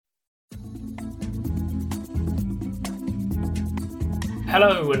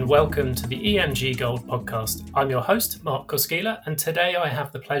Hello and welcome to the EMG Gold podcast. I'm your host, Mark Koskila, and today I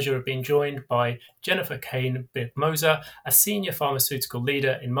have the pleasure of being joined by Jennifer Cain Birkmose, a senior pharmaceutical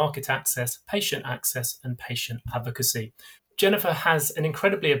leader in market access, patient access, and patient advocacy. Jennifer has an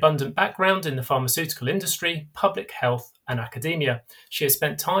incredibly abundant background in the pharmaceutical industry, public health, and academia. She has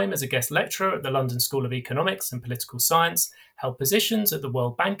spent time as a guest lecturer at the London School of Economics and Political Science, held positions at the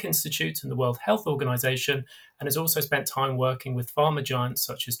World Bank Institute and the World Health Organization, and has also spent time working with pharma giants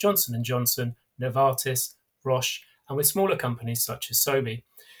such as Johnson & Johnson, Novartis, Roche, and with smaller companies such as Sobi.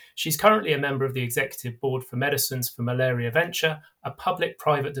 She's currently a member of the Executive Board for Medicines for Malaria Venture, a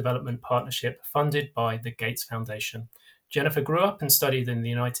public-private development partnership funded by the Gates Foundation. Jennifer grew up and studied in the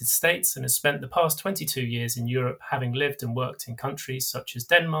United States and has spent the past 22 years in Europe, having lived and worked in countries such as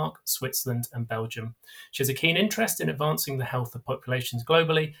Denmark, Switzerland, and Belgium. She has a keen interest in advancing the health of populations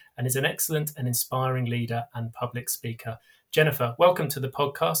globally and is an excellent and inspiring leader and public speaker. Jennifer, welcome to the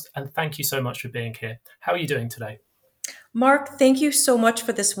podcast and thank you so much for being here. How are you doing today? Mark, thank you so much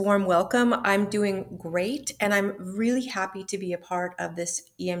for this warm welcome. I'm doing great, and I'm really happy to be a part of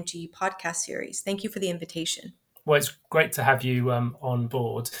this EMG podcast series. Thank you for the invitation. Well, it's great to have you on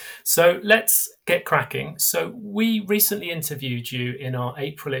board. So let's get cracking. So we recently interviewed you in our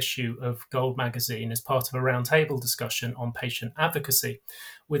April issue of Gold magazine as part of a roundtable discussion on patient advocacy.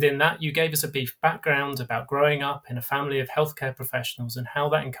 Within that, you gave us a brief background about growing up in a family of healthcare professionals and how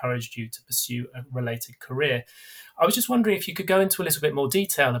that encouraged you to pursue a related career. I was just wondering if you could go into a little bit more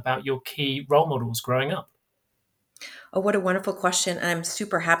detail about your key role models growing up. Oh, what a wonderful question. I'm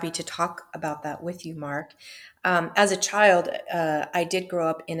super happy to talk about that with you, Mark. As a child, I did grow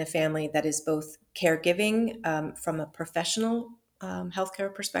up in a family that is both caregiving from a professional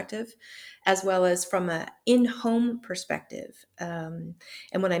healthcare perspective, as well as from an in-home perspective. And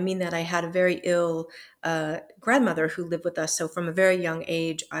when I mean that, I had a very ill grandmother who lived with us. So from a very young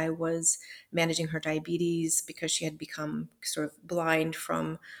age, I was managing her diabetes because she had become sort of blind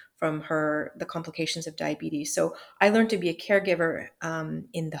from the complications of diabetes. So I learned to be a caregiver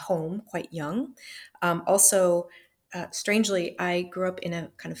in the home quite young. Strangely, I grew up in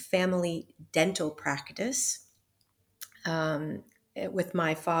a kind of family dental practice with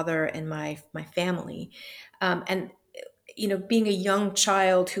my father and my family. And being a young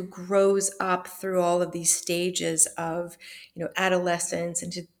child who grows up through all of these stages of, adolescence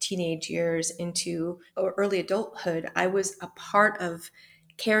into teenage years into early adulthood, I was a part of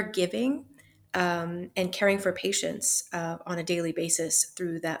caregiving and caring for patients on a daily basis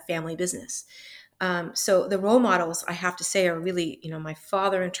through that family business. So the role models, I have to say, are really, my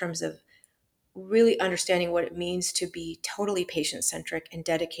father in terms of really understanding what it means to be totally patient-centric and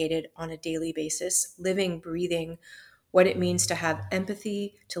dedicated on a daily basis, living, breathing, what it means to have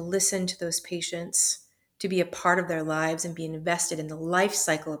empathy, to listen to those patients, to be a part of their lives and be invested in the life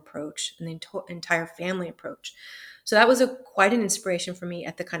cycle approach and the entire family approach. So that was quite an inspiration for me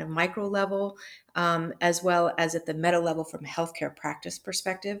at the kind of micro level, as well as at the meta level from a healthcare practice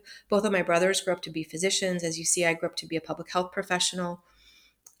perspective. Both of my brothers grew up to be physicians. As you see, I grew up to be a public health professional.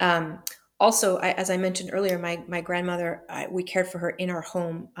 Also, as I mentioned earlier, my grandmother, we cared for her in our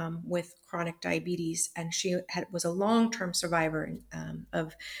home with chronic diabetes, and she was a long-term survivor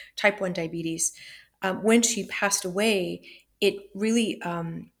of type 1 diabetes. When she passed away, it really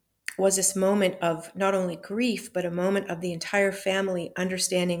was this moment of not only grief, but a moment of the entire family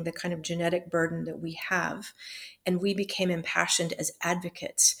understanding the kind of genetic burden that we have. And we became impassioned as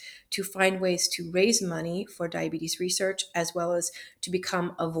advocates to find ways to raise money for diabetes research, as well as to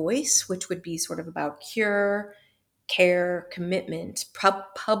become a voice, which would be sort of about cure, care, commitment,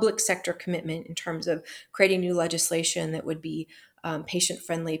 public sector commitment in terms of creating new legislation that would be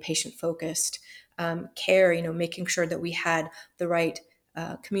patient-friendly, patient-focused, care, making sure that we had the right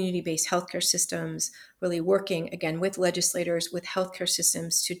community-based healthcare systems, really working, again, with legislators, with healthcare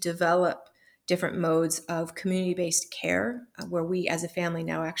systems to develop different modes of community-based care, where we as a family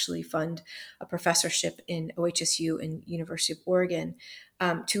now actually fund a professorship in OHSU and University of Oregon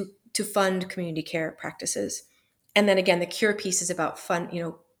to fund community care practices. And then again, the cure piece is about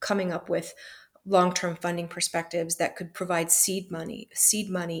coming up with long-term funding perspectives that could provide seed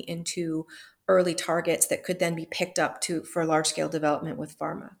money into early targets that could then be picked up for large-scale development with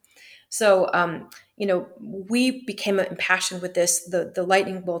pharma. So, we became impassioned with this. The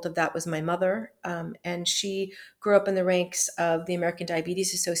lightning bolt of that was my mother, and she grew up in the ranks of the American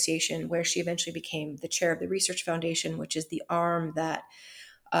Diabetes Association, where she eventually became the chair of the Research Foundation, which is the arm that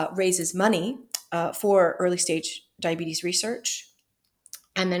raises money for early stage diabetes research.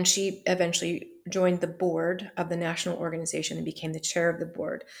 And then she eventually joined the board of the national organization and became the chair of the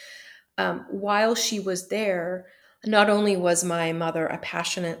board. While she was there, Not only was my mother a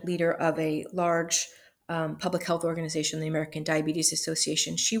passionate leader of a large public health organization, the American Diabetes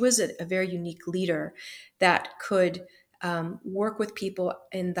Association, she was a very unique leader that could work with people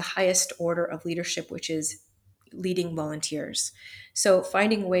in the highest order of leadership, which is leading volunteers. So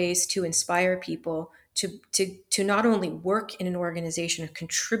finding ways to inspire people to not only work in an organization and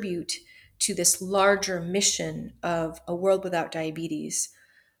contribute to this larger mission of a world without diabetes,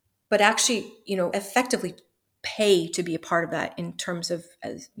 but actually, effectively pay to be a part of that, in terms of,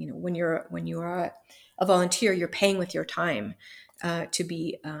 as you know, when you are a volunteer, you're paying with your time to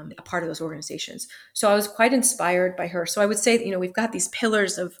be a part of those organizations. So I was quite inspired by her. So I would say, we've got these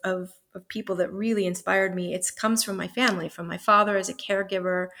pillars of people that really inspired me. It comes from my family, from my father as a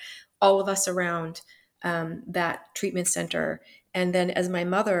caregiver, all of us around that treatment center. And then as my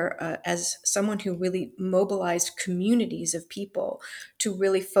mother, as someone who really mobilized communities of people to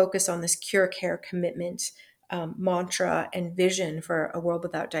really focus on this cure care commitment mantra and vision for a world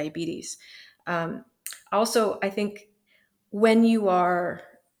without diabetes. Um, Also, I think when you are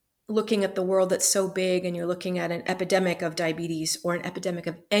looking at the world that's so big and you're looking at an epidemic of diabetes or an epidemic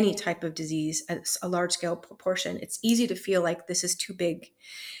of any type of disease at a large scale proportion, it's easy to feel like this is too big.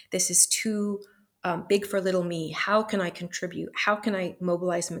 This is too big for little me. How can I contribute? How can I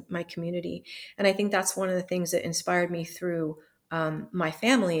mobilize my community? And I think that's one of the things that inspired me through my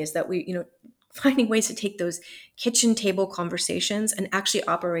family, is that we, finding ways to take those kitchen table conversations and actually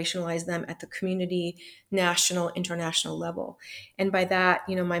operationalize them at the community, national, international level. And by that,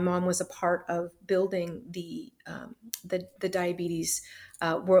 my mom was a part of building the diabetes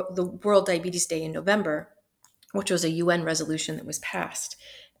the World Diabetes Day in November, which was a UN resolution that was passed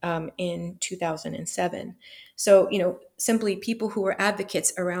in 2007. So, simply people who were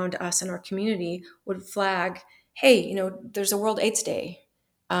advocates around us in our community would flag, hey, there's a World AIDS Day.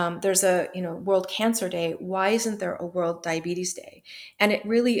 There's a, World Cancer Day. Why isn't there a World Diabetes Day? And it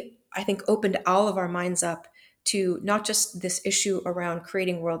really, I think, opened all of our minds up to not just this issue around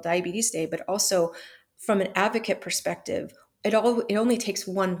creating World Diabetes Day, but also from an advocate perspective. It only takes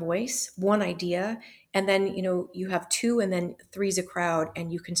one voice, one idea, and then you have two, and then three's a crowd,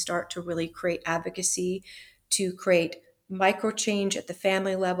 and you can start to really create advocacy, to create micro change at the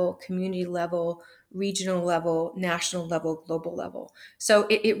family level, community level, regional level, national level, global level. So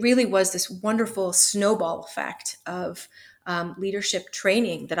it really was this wonderful snowball effect of leadership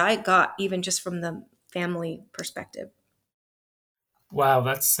training that I got even just from the family perspective. Wow,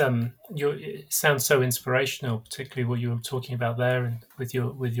 that's it sounds so inspirational, particularly what you were talking about there, and with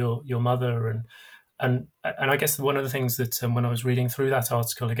your mother, and I guess one of the things that when I was reading through that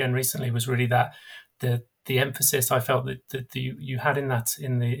article again recently was really that the emphasis I felt that you had in that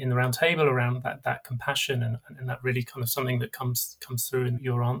in the round table around that compassion, and that really kind of something that comes through in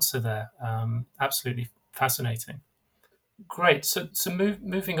your answer there. Absolutely fascinating. Great.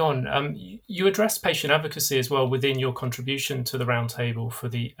 Moving on, you addressed patient advocacy as well within your contribution to the roundtable for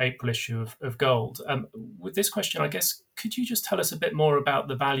the April issue of Gold. With this question, I guess, could you just tell us a bit more about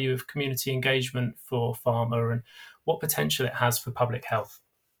the value of community engagement for pharma and what potential it has for public health?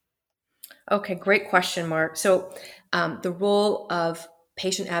 Okay, great question, Mark. So, the role of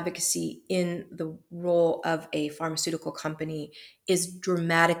patient advocacy in the role of a pharmaceutical company is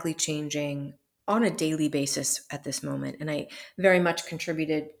dramatically changing on a daily basis at this moment, and I very much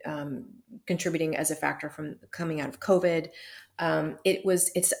contributing as a factor from coming out of COVID.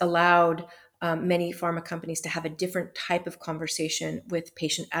 It's allowed many pharma companies to have a different type of conversation with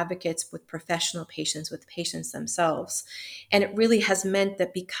patient advocates, with professional patients, with patients themselves. And it really has meant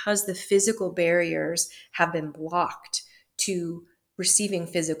that because the physical barriers have been blocked to receiving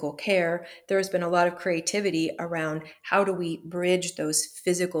physical care, there has been a lot of creativity around how do we bridge those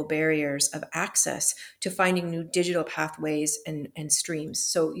physical barriers of access to finding new digital pathways and streams.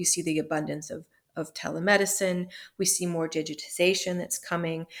 So you see the abundance of telemedicine. We see more digitization that's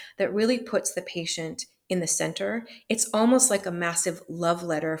coming that really puts the patient in the center. It's almost like a massive love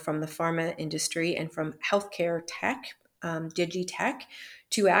letter from the pharma industry and from healthcare tech, digitech,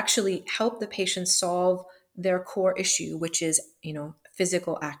 to actually help the patient solve their core issue, which is,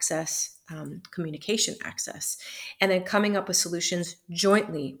 physical access, communication access, and then coming up with solutions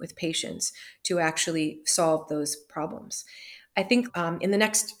jointly with patients to actually solve those problems. I think in the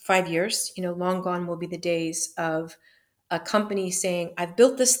next 5 years, long gone will be the days of a company saying, I've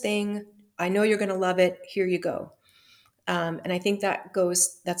built this thing. I know you're going to love it. Here you go. And I think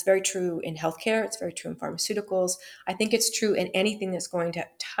that's very true in healthcare. It's very true in pharmaceuticals. I think it's true in anything that's going to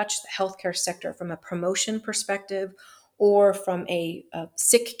touch the healthcare sector from a promotion perspective or from a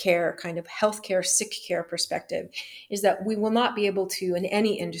sick care, kind of healthcare sick care perspective, is that we will not be able to, in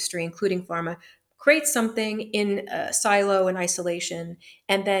any industry, including pharma, create something in a silo and isolation,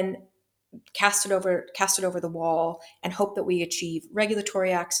 and then cast it over the wall and hope that we achieve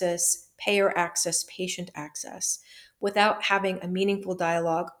regulatory access, payer access, patient access, without having a meaningful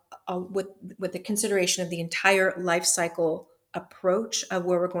dialogue with the consideration of the entire life cycle approach of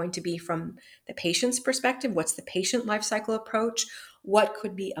where we're going to be from the patient's perspective. What's the patient life cycle approach? What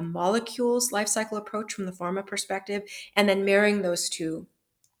could be a molecule's life cycle approach from the pharma perspective? And then marrying those two.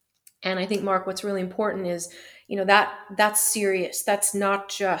 And I think, Mark, what's really important is, that's serious. That's not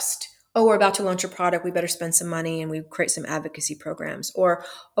just, oh, we're about to launch a product, we better spend some money and we create some advocacy programs. Or,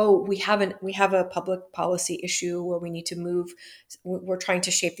 oh, we have a public policy issue where we need to move. We're trying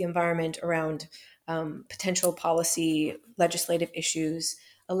to shape the environment around potential policy, legislative issues,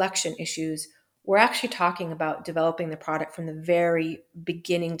 election issues. We're actually talking about developing the product from the very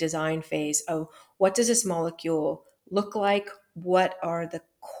beginning design phase of what does this molecule look like?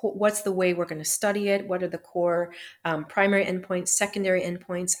 What's the way we're going to study it? What are the core primary endpoints, secondary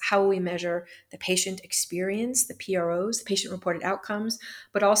endpoints? How will we measure the patient experience, the PROs, the patient reported outcomes,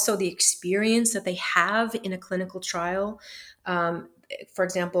 but also the experience that they have in a clinical trial? For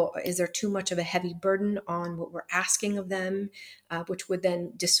example, is there too much of a heavy burden on what we're asking of them, which would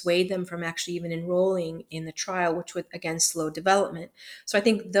then dissuade them from actually even enrolling in the trial, which would, again, slow development. So I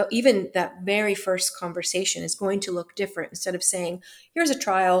think even that very first conversation is going to look different. Instead of saying, here's a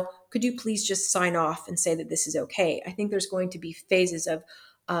trial, could you please just sign off and say that this is okay? I think there's going to be phases of,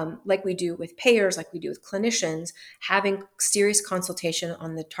 like we do with payers, like we do with clinicians, having serious consultation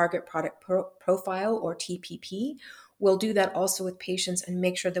on the target product profile, or TPP. We'll do that also with patients and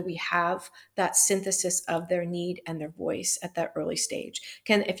make sure that we have that synthesis of their need and their voice at that early stage.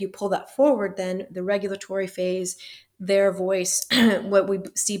 If you pull that forward, then the regulatory phase, their voice, what we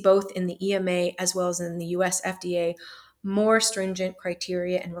see both in the EMA as well as in the US FDA, more stringent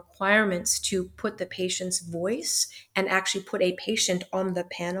criteria and requirements to put the patient's voice and actually put a patient on the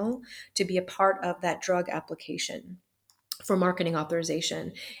panel to be a part of that drug application for marketing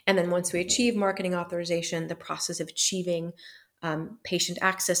authorization. And then once we achieve marketing authorization, the process of achieving patient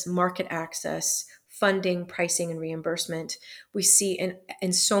access, market access, funding, pricing, and reimbursement. We see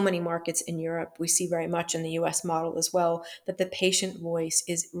in so many markets in Europe, we see very much in the US model as well, that the patient voice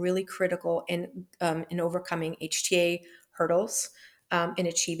is really critical in overcoming HTA hurdles, in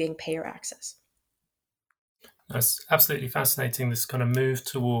achieving payer access. That's absolutely fascinating. This kind of move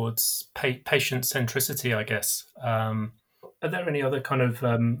towards patient centricity, I guess. Are there any other kind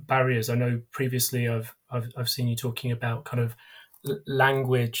of barriers? I know previously I've seen you talking about kind of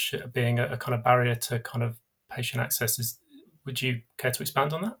language being a kind of barrier to kind of patient access. Would you care to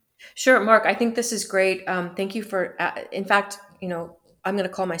expand on that? Sure, Mark. I think this is great. Thank you for. In fact, I'm going to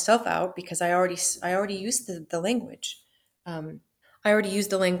call myself out because I already used the language. I already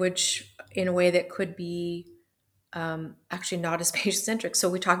used the language in a way that could be actually not as patient centric. So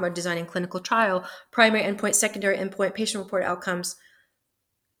we talk about designing clinical trial, primary endpoint, secondary endpoint, patient reported outcomes.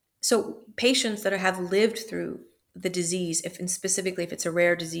 So patients that have lived through the disease, and specifically if it's a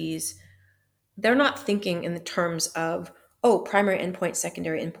rare disease, they're not thinking in the terms of, oh, primary endpoint,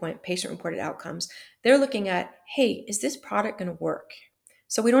 secondary endpoint, patient reported outcomes. They're looking at, hey, is this product going to work?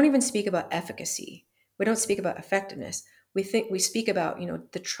 So we don't even speak about efficacy. We don't speak about effectiveness. We speak about,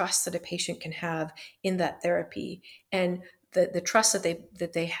 the trust that a patient can have in that therapy, and the trust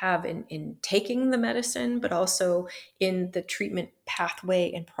that they have in taking the medicine, but also in the treatment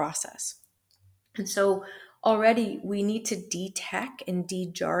pathway and process. And so already we need to de-tech and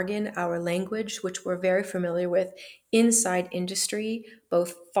de-jargon our language, which we're very familiar with inside industry,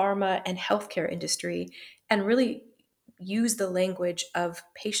 both pharma and healthcare industry, and really use the language of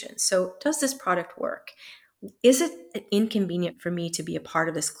patients. So does this product work? Is it inconvenient for me to be a part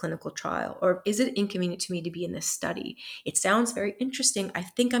of this clinical trial? Or is it inconvenient to me to be in this study? It sounds very interesting. I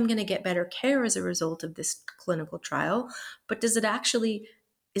think I'm going to get better care as a result of this clinical trial, but is it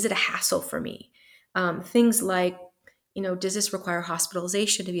a hassle for me? Things like, does this require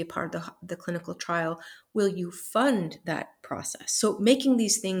hospitalization to be a part of the clinical trial? Will you fund that process? So making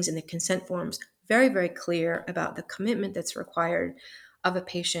these things in the consent forms very, very clear about the commitment that's required of a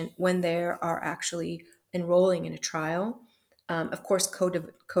patient when they are actually enrolling in a trial. Of course,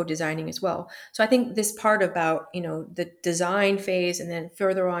 co-designing as well. So I think this part about, the design phase and then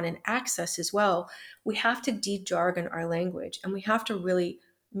further on in access as well, we have to de-jargon our language, and we have to really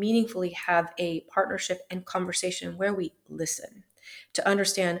meaningfully have a partnership and conversation where we listen to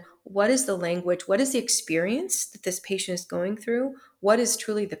understand what is the language, what is the experience that this patient is going through, what is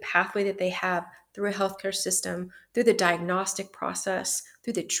truly the pathway that they have through a healthcare system, through the diagnostic process,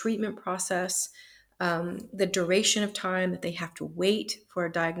 through the treatment process, the duration of time that they have to wait for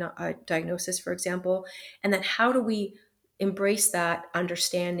a diagnosis, for example, and then how do we embrace that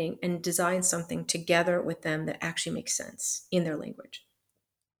understanding and design something together with them that actually makes sense in their language.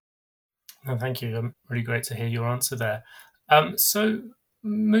 No, thank you. Really great to hear your answer there. So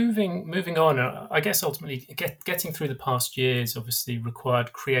moving on, I guess ultimately getting through the past years obviously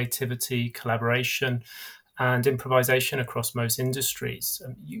required creativity, collaboration, and improvisation across most industries.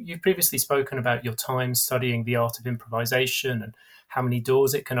 You've previously spoken about your time studying the art of improvisation and how many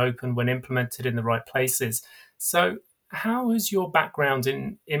doors it can open when implemented in the right places. So, how has your background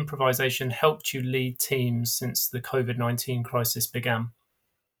in improvisation helped you lead teams since the COVID-19 crisis began?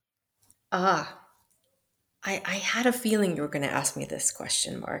 Ah, I had a feeling you were going to ask me this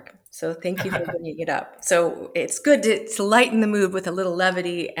question, Mark. So thank you for bringing it up. So it's good to lighten the mood with a little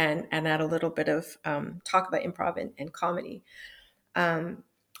levity and add a little bit of talk about improv and comedy. Um,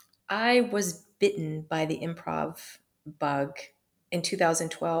 I was bitten by the improv bug in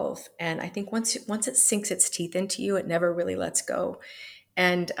 2012, and I think once it sinks its teeth into you, it never really lets go.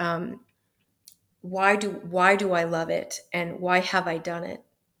 And why do I love it, and why have I done it?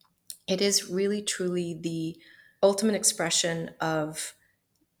 It is really truly the ultimate expression of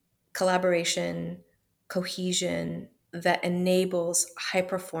collaboration, cohesion that enables high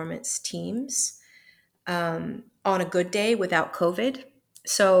performance teams on a good day without COVID.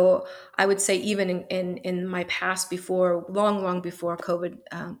 So I would say even in my past before, long before COVID,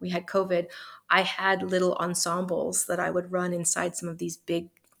 we had COVID, I had little ensembles that I would run inside some of these big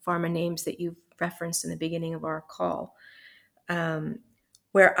pharma names that you've referenced in the beginning of our call, um,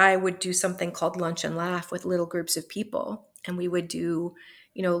 where I would do something called lunch and laugh with little groups of people. And we would do,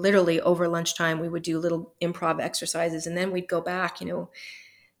 literally over lunchtime, we would do little improv exercises. And then we'd go back into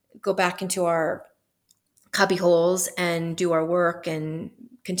our cubby holes and do our work and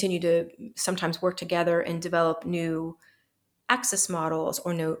continue to sometimes work together and develop new access models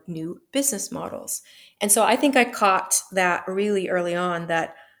or new business models. And so I think I caught that really early on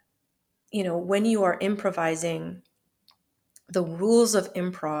that, when you are improvising, the rules of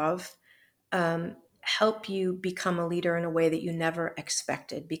improv help you become a leader in a way that you never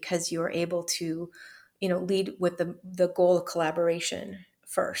expected because you are able to, lead with the goal of collaboration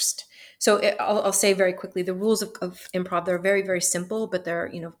first. So I'll say very quickly, the rules of improv, they're very, very simple, but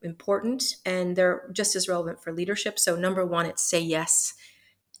they're, important and they're just as relevant for leadership. So number one, it's say yes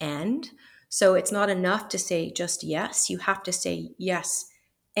and. So it's not enough to say just yes. You have to say yes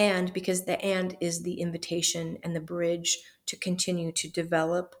and, because the and is the invitation and the bridge to continue to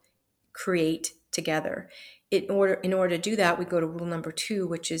develop, create together. In order to do that, we go to rule number two,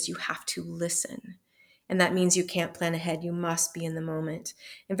 which is you have to listen. And that means you can't plan ahead. You must be in the moment.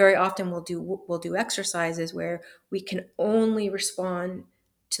 And very often we'll do exercises where we can only respond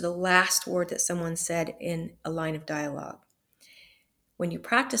to the last word that someone said in a line of dialogue. When you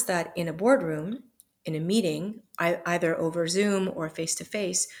practice that in a boardroom, in a meeting, either over Zoom or face to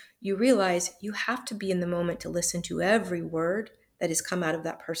face, you realize you have to be in the moment to listen to every word that has come out of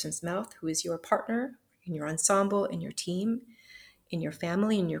that person's mouth, who is your partner, in your ensemble, in your team, in your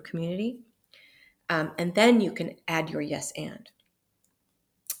family, in your community. And then you can add your yes and.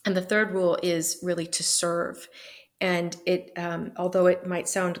 And the third rule is really to serve. And although it might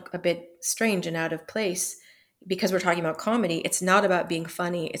sound a bit strange and out of place, because we're talking about comedy, it's not about being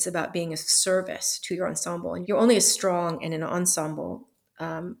funny. It's about being a service to your ensemble. And you're only as strong in an ensemble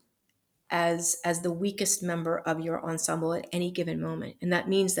as the weakest member of your ensemble at any given moment. And that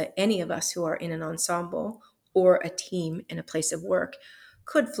means that any of us who are in an ensemble or a team in a place of work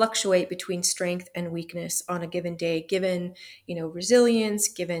could fluctuate between strength and weakness on a given day, given, resilience,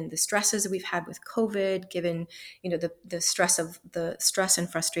 given the stresses that we've had with COVID, given, the stress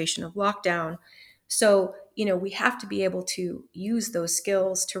and frustration of lockdown. So, we have to be able to use those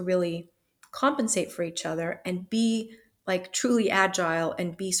skills to really compensate for each other and be like truly agile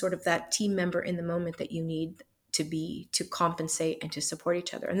and be sort of that team member in the moment that you need to be to compensate and to support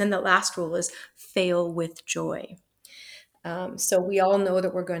each other. And then the last rule is fail with joy. So we all know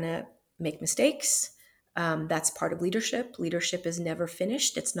that we're going to make mistakes. That's part of leadership. Leadership is never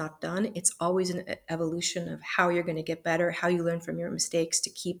finished. It's not done. It's always an evolution of how you're going to get better, how you learn from your mistakes to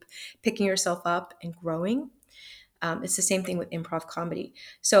keep picking yourself up and growing. It's the same thing with improv comedy.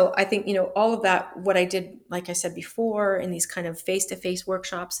 So I think, all of that, what I did, like I said before, in these kind of face-to-face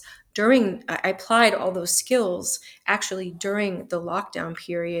workshops, I applied all those skills actually during the lockdown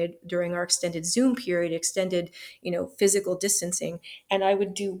period, during our extended Zoom period, extended, physical distancing. And I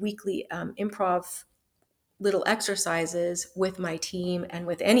would do weekly improv little exercises with my team and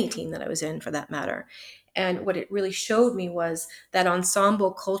with any team that I was in for that matter. And what it really showed me was that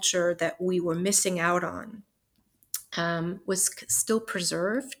ensemble culture that we were missing out on was still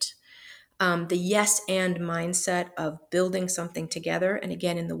preserved. The yes and mindset of building something together. And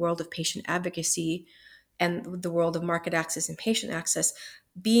again, in the world of patient advocacy and the world of market access and patient access,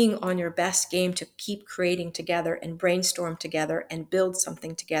 being on your best game to keep creating together and brainstorm together and build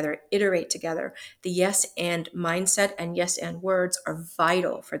something together, iterate together. The yes and mindset and yes and words are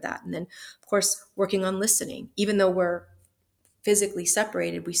vital for that. And then, of course, working on listening. Even though we're physically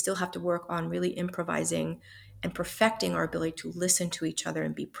separated, we still have to work on really improvising and perfecting our ability to listen to each other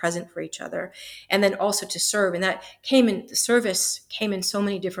and be present for each other. And then also to serve. And that came in, the service came in so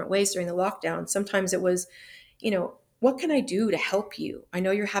many different ways during the lockdown. Sometimes it was, what can I do to help you? I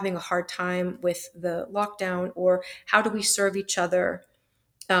know you're having a hard time with the lockdown, or how do we serve each other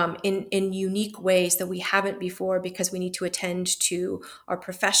in unique ways that we haven't before, because we need to attend to our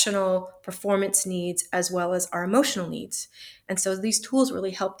professional performance needs as well as our emotional needs. And so these tools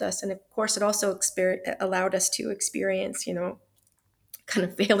really helped us. And of course, it also allowed us to experience, kind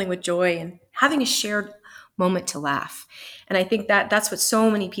of failing with joy and having a shared moment to laugh. And I think that that's what so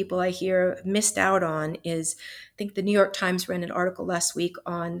many people I hear missed out on is, I think the New York Times ran an article last week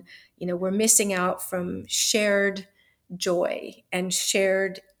on, we're missing out from shared joy and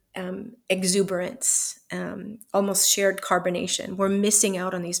shared exuberance, almost shared carbonation. We're missing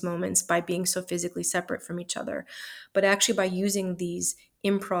out on these moments by being so physically separate from each other. But actually, by using these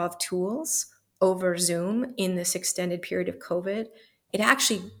improv tools over Zoom in this extended period of COVID, it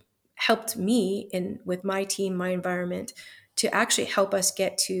actually helped me in with my team, my environment, to actually help us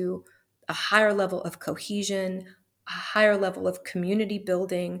get to a higher level of cohesion, a higher level of community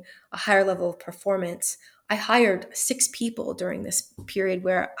building, a higher level of performance. I hired 6 people during this period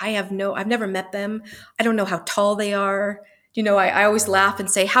where I've never met them. I don't know how tall they are. I always laugh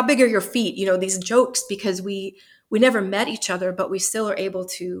and say, how big are your feet? These jokes, because we never met each other, but we still are able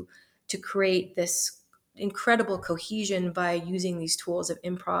to create this incredible cohesion by using these tools of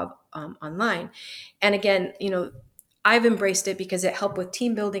improv online. And again, I've embraced it because it helped with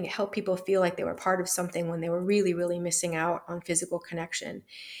team building. It helped people feel like they were part of something when they were really, really missing out on physical connection.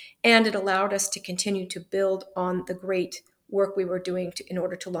 And it allowed us to continue to build on the great work we were doing in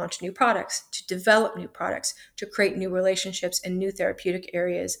order to launch new products, to develop new products, to create new relationships and new therapeutic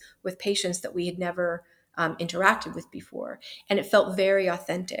areas with patients that we had never interacted with before. And it felt very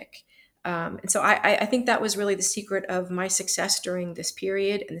authentic. And so I think that was really the secret of my success during this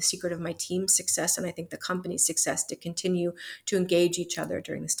period, and the secret of my team's success, and I think the company's success, to continue to engage each other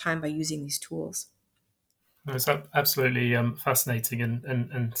during this time by using these tools. No, it's absolutely fascinating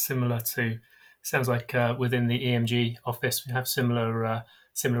and similar to, sounds like within the EMG office we have similar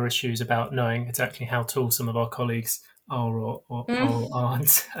issues about knowing exactly how tall some of our colleagues are or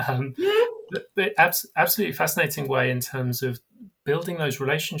aren't. But absolutely fascinating way in terms of building those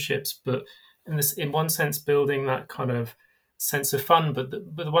relationships, but in one sense building that kind of sense of fun. But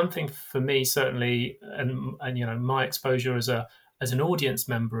the one thing for me certainly, and my exposure as an audience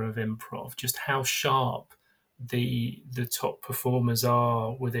member of improv, just how sharp the top performers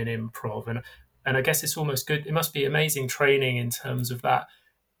are within improv, and I guess it's almost good. It must be amazing training in terms of that.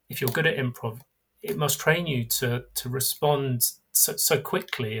 If you're good at improv, it must train you to respond so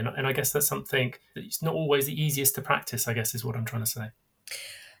quickly, and I guess that's something that it's not always the easiest to practice, I guess is what I'm trying to say.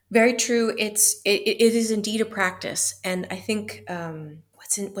 Very true. It is indeed a practice, and I think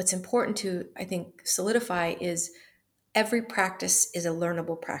what's important to, I think, solidify is every practice is a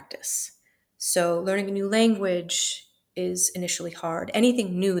learnable practice. So learning a new language is initially hard.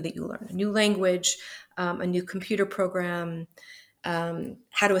 Anything new that you learn, a new language, a new computer program,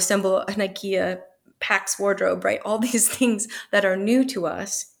 how to assemble an IKEA PAX wardrobe, right? All these things that are new to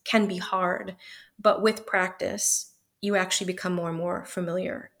us can be hard, but with practice, you actually become more and more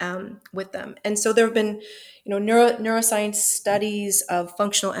familiar with them. And so there have been, neuroscience studies of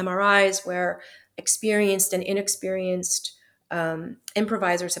functional MRIs where experienced and inexperienced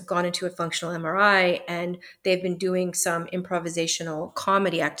improvisers have gone into a functional MRI, and they've been doing some improvisational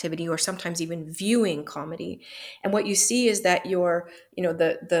comedy activity, or sometimes even viewing comedy. And what you see is that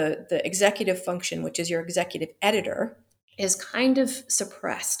the executive function, which is your executive editor, is kind of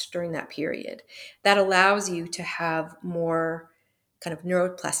suppressed during that period. That allows you to have more kind of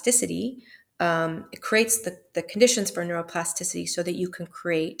neuroplasticity. It creates the conditions for neuroplasticity so that you can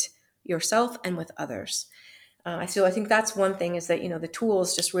create yourself and with others. I think that's one thing, is that the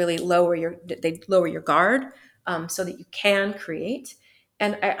tools just really lower your guard, so that you can create.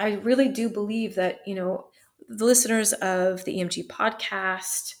 And I really do believe that the listeners of the EMG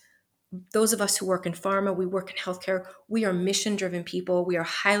podcast those of us who work in pharma, we work in healthcare, we are mission-driven people. We are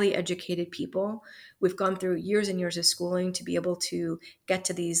highly educated people. We've gone through years and years of schooling to be able to get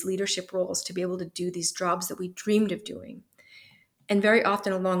to these leadership roles, to be able to do these jobs that we dreamed of doing. And very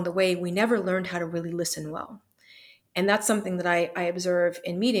often along the way, we never learned how to really listen well. And that's something that I observe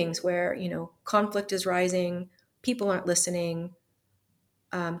in meetings where, conflict is rising, people aren't listening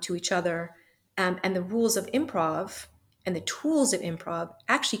to each other. And the rules of improv and the tools of improv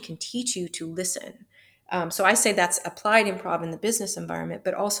actually can teach you to listen. So I say that's applied improv in the business environment,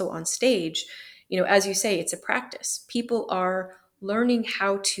 but also on stage. As you say, it's a practice. People are learning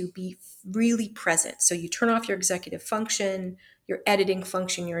how to be really present. So you turn off your executive function, your editing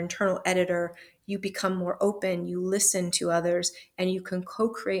function, your internal editor. You become more open, you listen to others, and you can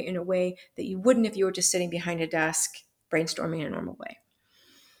co-create in a way that you wouldn't if you were just sitting behind a desk brainstorming in a normal way.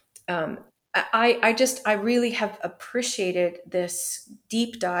 I really have appreciated this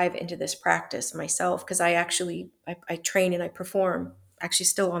deep dive into this practice myself, because I train and I perform actually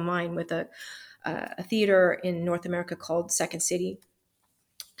still online with a theater in North America called Second City.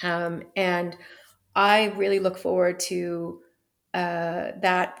 And I really look forward to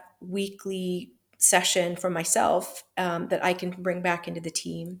that weekly session for myself, that I can bring back into the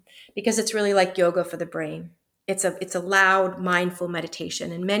team, because it's really like yoga for the brain. It's a loud, mindful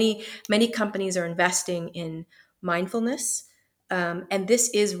meditation, and many companies are investing in mindfulness. And this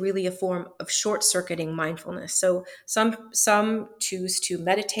is really a form of short-circuiting mindfulness. So some choose to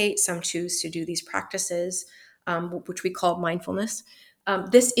meditate, some choose to do these practices, which we call mindfulness.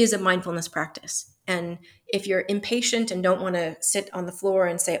 This is a mindfulness practice. And if you're impatient and don't want to sit on the floor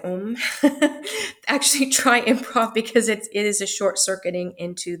and say om, actually try improv, because it is a short circuiting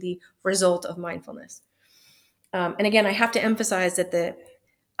into the result of mindfulness. And again, I have to emphasize that the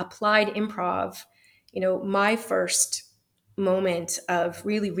applied improv, my first moment of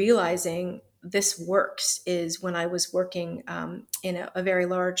really realizing this works is when I was working in a very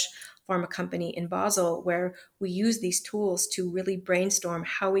large pharma company in Basel, where we use these tools to really brainstorm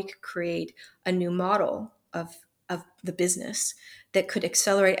how we could create a new model of the business that could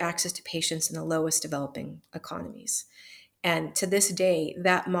accelerate access to patients in the lowest developing economies. And to this day,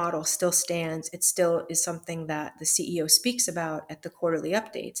 that model still stands. It still is something that the CEO speaks about at the quarterly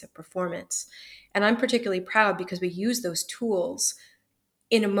updates of performance. And I'm particularly proud because we use those tools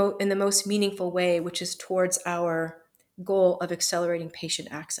in the most meaningful way, which is towards our goal of accelerating patient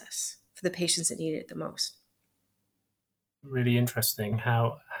access for the patients that need it the most. Really interesting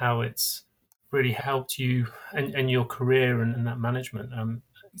how it's really helped you and your career and that management.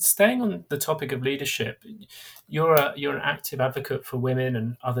 Staying on the topic of leadership, you're an active advocate for women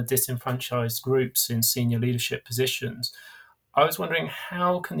and other disenfranchised groups in senior leadership positions. I was wondering,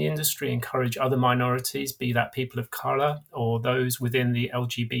 how can the industry encourage other minorities, be that people of color or those within the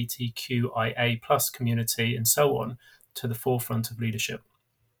LGBTQIA plus community and so on, to the forefront of leadership?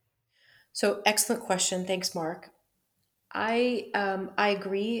 So, excellent question. Thanks, Mark. I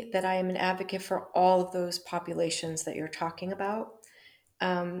agree that I am an advocate for all of those populations that you're talking about.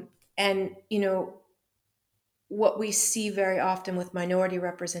 And what we see very often with minority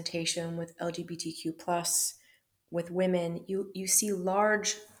representation, with LGBTQ plus, with women, you see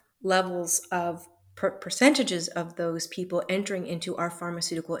large levels of percentages of those people entering into our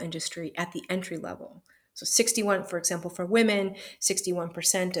pharmaceutical industry at the entry level. So 61, for example, for women,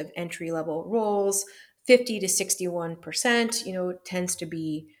 61% of entry level roles, 50 to 61%, tends to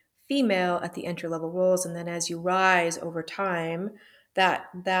be female at the entry level roles. And then as you rise over time,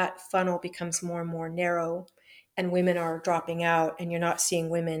 that funnel becomes more and more narrow, and women are dropping out, and you're not seeing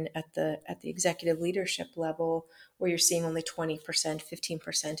women at the executive leadership level, where you're seeing only 20%,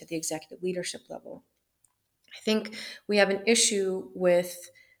 15% at the executive leadership level. I think we have an issue with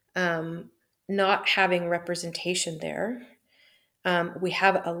not having representation there. We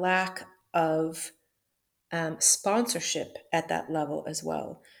have a lack of sponsorship at that level as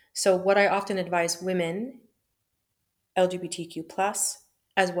well. So what I often advise women, LGBTQ plus,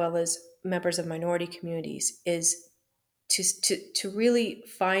 as well as members of minority communities, is to really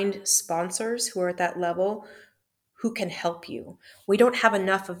find sponsors who are at that level, who can help you. We don't have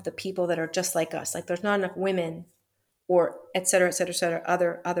enough of the people that are just like us. Like, there's not enough women, or et cetera, et cetera, et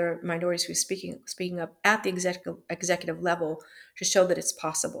cetera, other minorities who are speaking up at the executive level, to show that it's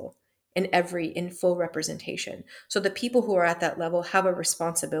possible in full representation. So the people who are at that level have a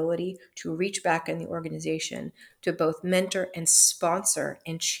responsibility to reach back in the organization to both mentor and sponsor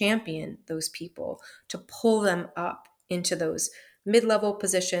and champion those people, to pull them up into those mid-level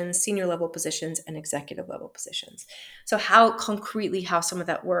positions, senior level positions, and executive level positions. So how concretely how some of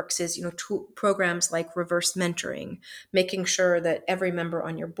that works is, programs like reverse mentoring, making sure that every member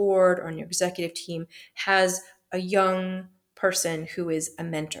on your board or on your executive team has a young person who is a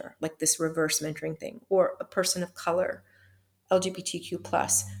mentor, like this reverse mentoring thing, or a person of color, LGBTQ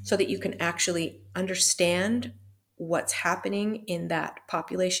plus, so that you can actually understand what's happening in that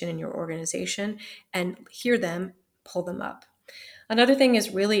population in your organization and hear them, pull them up. Another thing is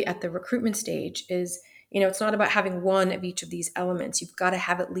really at the recruitment stage is, it's not about having one of each of these elements. You've got to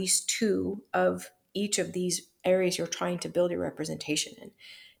have at least two of each of these areas you're trying to build your representation in.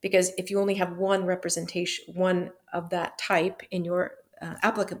 Because if you only have one representation, one of that type in your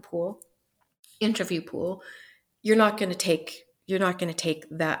applicant pool, interview pool, you're not going to take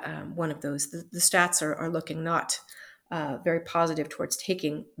that one of those. The stats are looking not very positive towards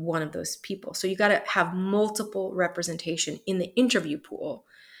taking one of those people. So you got to have multiple representation in the interview pool,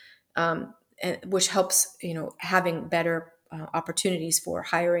 which helps having better opportunities for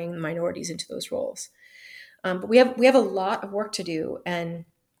hiring minorities into those roles. But we have a lot of work to do, and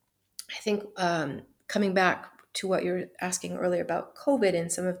I think coming back to what you were asking earlier about COVID and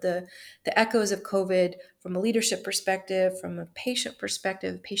some of the echoes of COVID from a leadership perspective, from a patient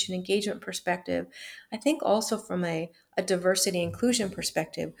perspective, patient engagement perspective, I think also from a diversity inclusion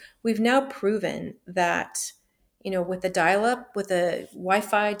perspective, we've now proven that, with the dial-up, with a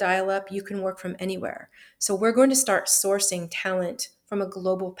Wi-Fi dial-up, you can work from anywhere. So we're going to start sourcing talent from a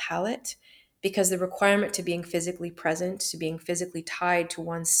global palette, because the requirement to being physically present, to being physically tied to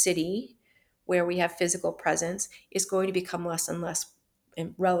one city where we have physical presence, is going to become less and less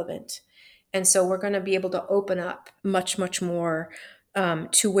relevant. And so we're going to be able to open up much, much more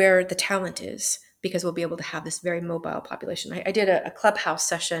to where the talent is, because we'll be able to have this very mobile population. I did a clubhouse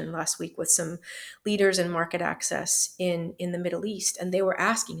session last week with some leaders in market access in the Middle East, and they were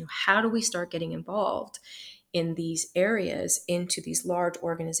asking, how do we start getting involved in these areas, into these large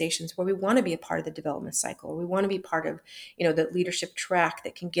organizations where we want to be a part of the development cycle. We want to be part of, the leadership track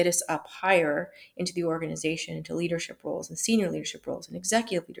that can get us up higher into the organization, into leadership roles and senior leadership roles and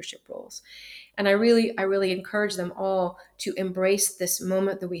executive leadership roles. And I really encourage them all to embrace this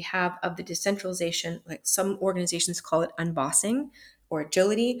moment that we have of the decentralization, like some organizations call it unbossing or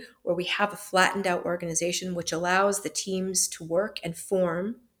agility, where we have a flattened out organization, which allows the teams to work and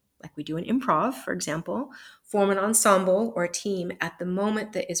form, like we do in improv, for example, form an ensemble or a team at the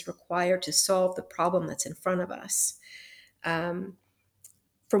moment that is required to solve the problem that's in front of us, from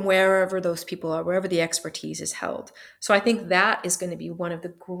wherever those people are, wherever the expertise is held. So I think that is going to be one of the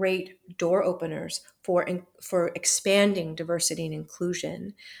great door openers for expanding diversity and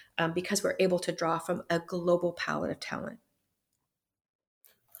inclusion, because we're able to draw from a global palette of talent.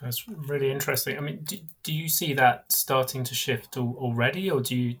 That's really interesting. I mean, do you see that starting to shift already, or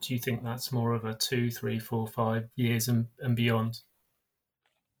do you think that's more of a 2, 3, 4, 5 years and beyond?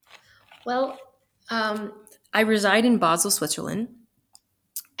 Well, I reside in Basel, Switzerland,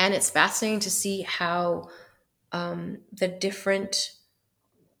 and it's fascinating to see how the different,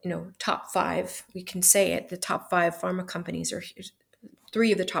 top five, we can say it, the top five pharma companies, or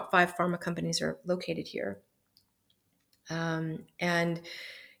three of the top five pharma companies are located here. And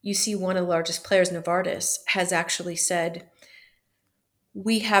you see one of the largest players, Novartis, has actually said,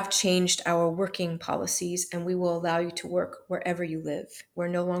 we have changed our working policies and we will allow you to work wherever you live. We're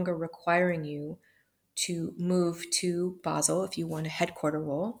no longer requiring you to move to Basel if you want a headquarter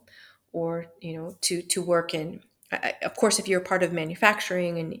role, or to work in. Of course, if you're part of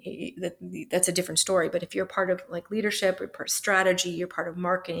manufacturing, and that's a different story. But if you're part of like leadership, you're part of strategy, you're part of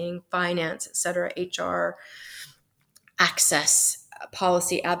marketing, finance, etc., HR, access,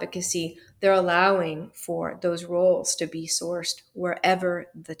 policy advocacy, they're allowing for those roles to be sourced wherever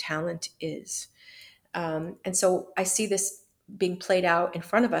the talent is. And so I see this being played out in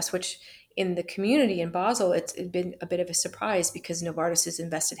front of us, which in the community in Basel, it's been a bit of a surprise, because Novartis has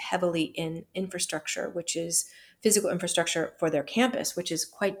invested heavily in infrastructure, which is physical infrastructure for their campus, which is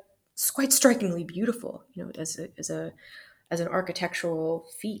quite strikingly beautiful, as an architectural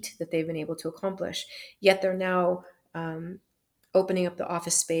feat that they've been able to accomplish. Yet they're now opening up the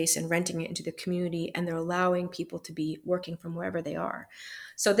office space and renting it into the community, and they're allowing people to be working from wherever they are.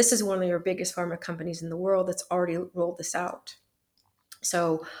 So this is one of your biggest pharma companies in the world that's already rolled this out.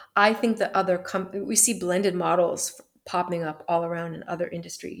 So I think that we see blended models popping up all around in other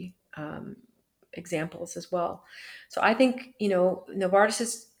industry examples as well. So I think, Novartis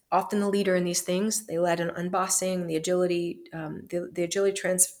is often the leader in these things. They led an unbossing, the agility, the agility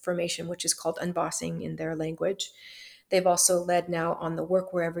transformation, which is called unbossing in their language. They've also led now on the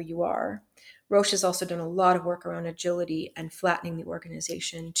work wherever you are. Roche has also done a lot of work around agility and flattening the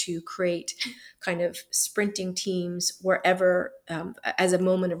organization to create kind of sprinting teams wherever, as a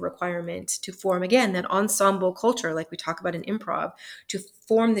moment of requirement, to form, again, that ensemble culture, like we talk about in improv, to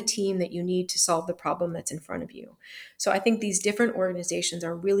form the team that you need to solve the problem that's in front of you. So I think these different organizations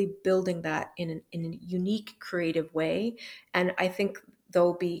are really building that in a unique, creative way. And I think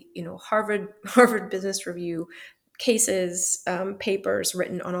there'll be, Harvard Business Review cases, papers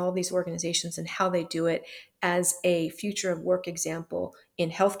written on all these organizations and how they do it as a future of work example in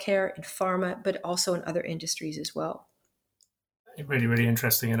healthcare, in pharma, but also in other industries as well. Really, really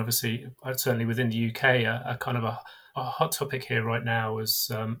interesting, and obviously, certainly within the UK, a kind of a hot topic here right now as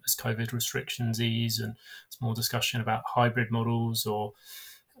COVID restrictions ease, and it's more discussion about hybrid models or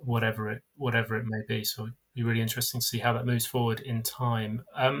whatever it may be. So it'd be really interesting to see how that moves forward in time.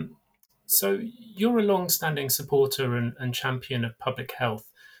 So you're a long-standing supporter and champion of public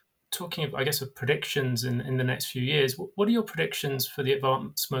health. Talking of, I guess, of predictions in the next few years, what are your predictions for the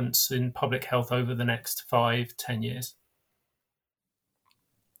advancements in public health over the next 5, 10 years?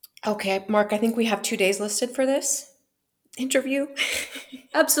 Okay, Mark, I think we have 2 days listed for this interview.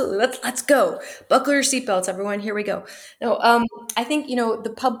 Absolutely. Let's go. Buckle your seatbelts, everyone. Here we go. No, I think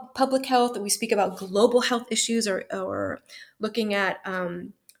the public health that we speak about, global health issues, or looking at,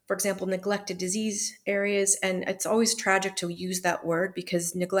 for example, neglected disease areas, and it's always tragic to use that word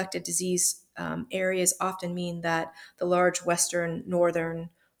because neglected disease areas often mean that the large Western, Northern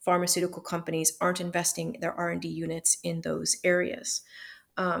pharmaceutical companies aren't investing their R&D units in those areas,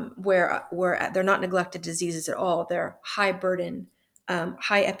 where they're not neglected diseases at all. They're high burden,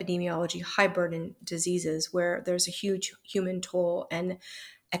 high epidemiology, high burden diseases where there's a huge human toll and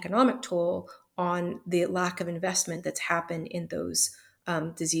economic toll on the lack of investment that's happened in those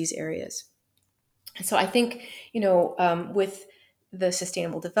disease areas. And so I think, with the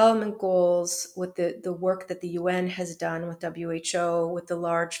Sustainable Development Goals, with the work that the UN has done with WHO, with the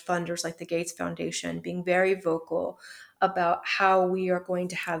large funders like the Gates Foundation being very vocal about how we are going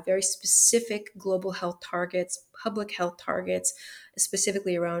to have very specific global health targets, public health targets,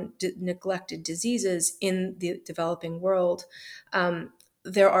 specifically around neglected diseases in the developing world.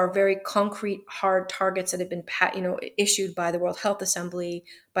 There are very concrete, hard targets that have been, issued by the World Health Assembly,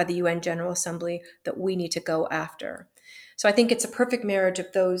 by the UN General Assembly, that we need to go after. So I think it's a perfect marriage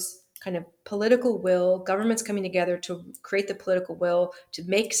of those kind of political will, governments coming together to create the political will to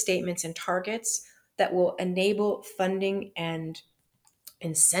make statements and targets that will enable funding and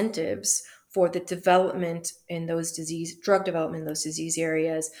incentives for the development in those drug development in those disease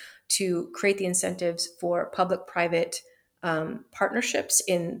areas, to create the incentives for public-private partnerships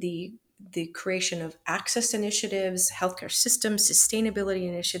in the creation of access initiatives, healthcare systems, sustainability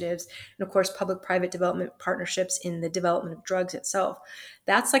initiatives, and of course, public-private development partnerships in the development of drugs itself.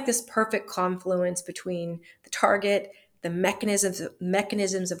 That's like this perfect confluence between the target, the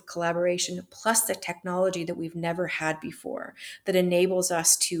mechanisms of collaboration, plus the technology that we've never had before, that enables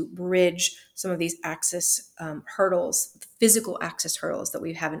us to bridge some of these access hurdles, physical access hurdles that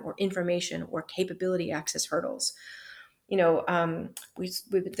we have, or information or capability access hurdles.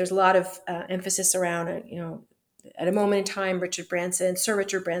 There's a lot of emphasis around, at a moment in time, Sir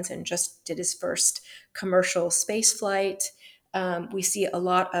Richard Branson just did his first commercial space flight. We see a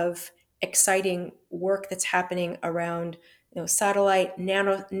lot of exciting work that's happening around, satellite,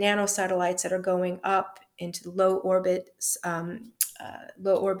 nano satellites that are going up into low orbit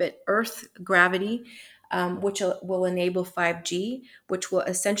Earth gravity, which will enable 5G, which will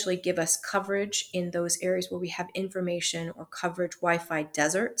essentially give us coverage in those areas where we have information or coverage Wi-Fi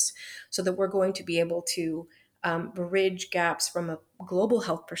deserts, so that we're going to be able to bridge gaps from a global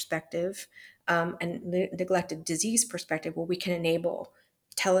health perspective, and neglected disease perspective, where we can enable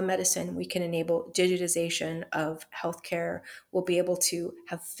telemedicine, we can enable digitization of healthcare, we'll be able to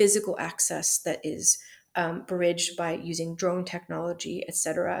have physical access that is bridged by using drone technology, et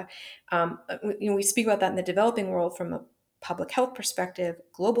cetera. We speak about that in the developing world from a public health perspective,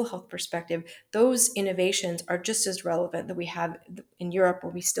 global health perspective. Those innovations are just as relevant that we have in Europe,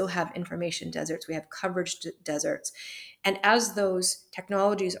 where we still have information deserts, we have coverage deserts. And as those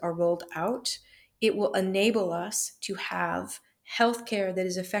technologies are rolled out, it will enable us to have healthcare that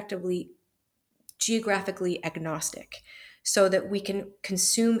is effectively geographically agnostic, so that we can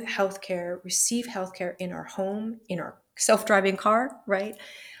consume healthcare, receive healthcare in our home, in our self-driving car, right?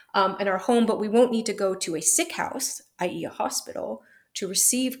 In our home, but we won't need to go to a sick house, i.e. a hospital, to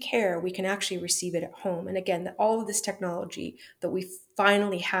receive care. We can actually receive it at home. And again, all of this technology that we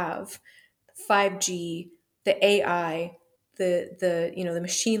finally have, 5G, the AI, the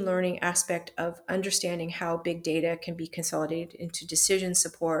machine learning aspect of understanding how big data can be consolidated into decision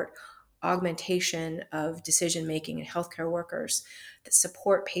support, augmentation of decision making in healthcare workers that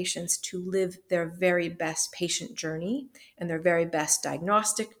support patients to live their very best patient journey and their very best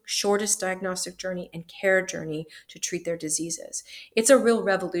shortest diagnostic journey and care journey to treat their diseases. It's a real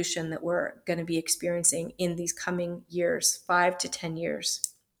revolution that we're going to be experiencing in these coming years, 5 to 10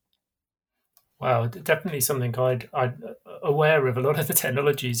 years. Wow, definitely something I'd aware of a lot of the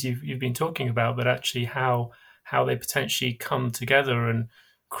technologies you've been talking about, but actually how they potentially come together and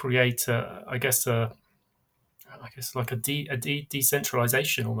create I guess like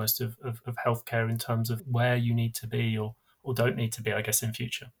decentralization almost of healthcare in terms of where you need to be or don't need to be, I guess, in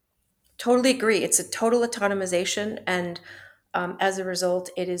future. Totally agree. It's a total autonomization, and as a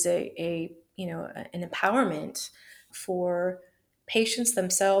result, it is an empowerment for patients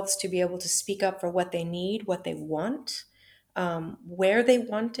themselves to be able to speak up for what they need, what they want, where they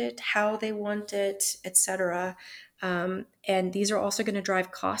want it, how they want it, etc. And these are also going to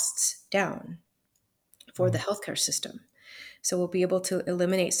drive costs down for the Mm. healthcare system. So we'll be able to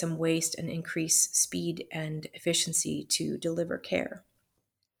eliminate some waste and increase speed and efficiency to deliver care.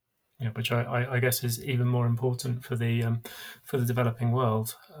 Yeah, which I guess is even more important for the developing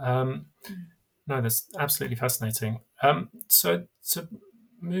world. No, that's absolutely fascinating.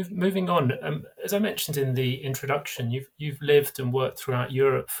 Moving on, as I mentioned in the introduction, you've lived and worked throughout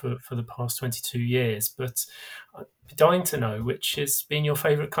Europe for the past 22 years, but I'm dying to know which has been your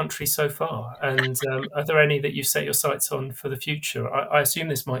favourite country so far, and are there any that you've set your sights on for the future? I assume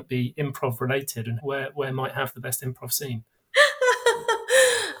this might be improv related, and where might have the best improv scene.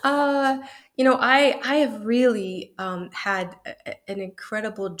 uh, I have really had an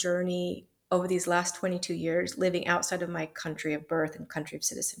incredible journey over these last 22 years living outside of my country of birth and country of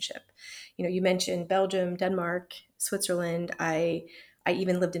citizenship. You mentioned Belgium, Denmark, Switzerland. I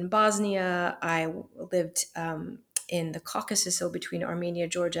even lived in Bosnia. I lived in the Caucasus, so between Armenia,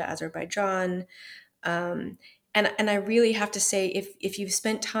 Georgia, Azerbaijan. Um, and I really have to say, if you've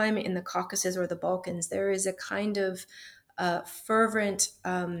spent time in the Caucasus or the Balkans, there is a kind of fervent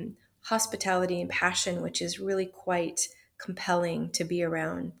hospitality and passion, which is really quite compelling to be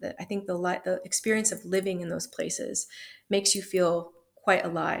around. That I think the experience of living in those places makes you feel quite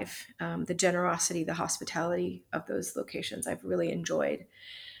alive. The generosity, the hospitality of those locations, I've really enjoyed.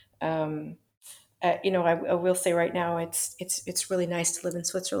 Um, I will say right now, it's really nice to live in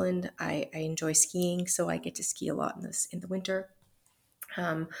Switzerland. I enjoy skiing, so I get to ski a lot in the winter.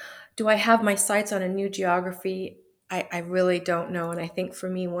 Um, do I have my sights on a new geography? I really don't know, and I think for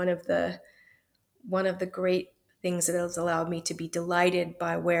me, one of the great things that has allowed me to be delighted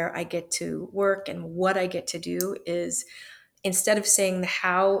by where I get to work and what I get to do is instead of saying the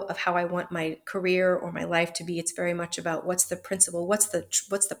how of how I want my career or my life to be, it's very much about what's the principle, what's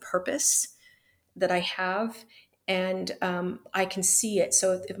the purpose that I have, and I can see it.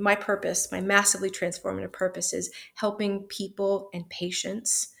 So if my purpose, my massively transformative purpose, is helping people and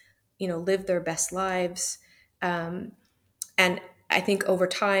patients, live their best lives, um, and I think over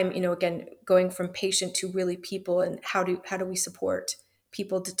time, again, going from patient to really people, and how do we support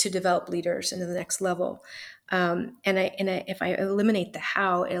people to develop leaders into the next level. If I eliminate the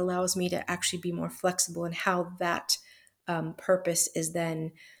how, it allows me to actually be more flexible in how that purpose is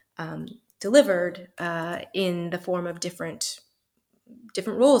then um, delivered in the form of different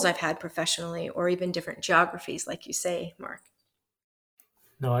roles I've had professionally, or even different geographies, like you say, Mark.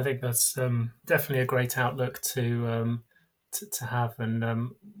 No, I think that's definitely a great outlook to have, and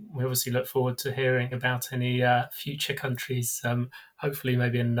we obviously look forward to hearing about any future countries. Hopefully,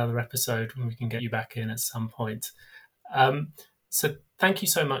 maybe in another episode when we can get you back in at some point. Um, so, thank you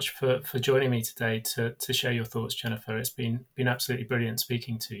so much for joining me today to share your thoughts, Jennifer. It's been absolutely brilliant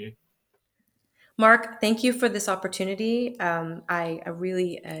speaking to you. Mark, thank you for this opportunity. I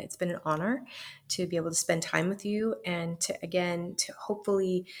really, it's been an honor to be able to spend time with you and to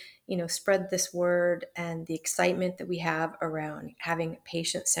hopefully, spread this word and the excitement that we have around having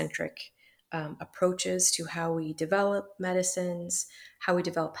patient-centric approaches to how we develop medicines, how we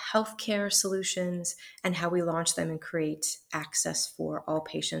develop healthcare solutions, and how we launch them and create access for all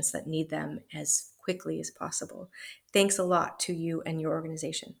patients that need them as quickly as possible. Thanks a lot to you and your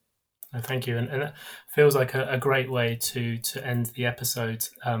organization. Thank you, and it feels like a great way to end the episode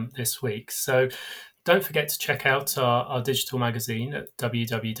this week. So don't forget to check out our digital magazine at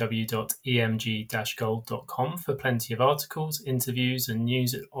www.emg-gold.com for plenty of articles, interviews, and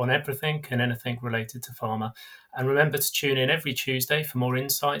news on everything and anything related to pharma. And remember to tune in every Tuesday for more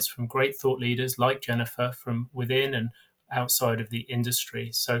insights from great thought leaders like Jennifer from within and outside of the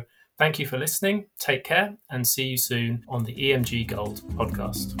industry. So Thank you for listening. Take care and see you soon on the EMG Gold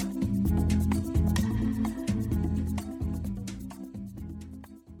podcast.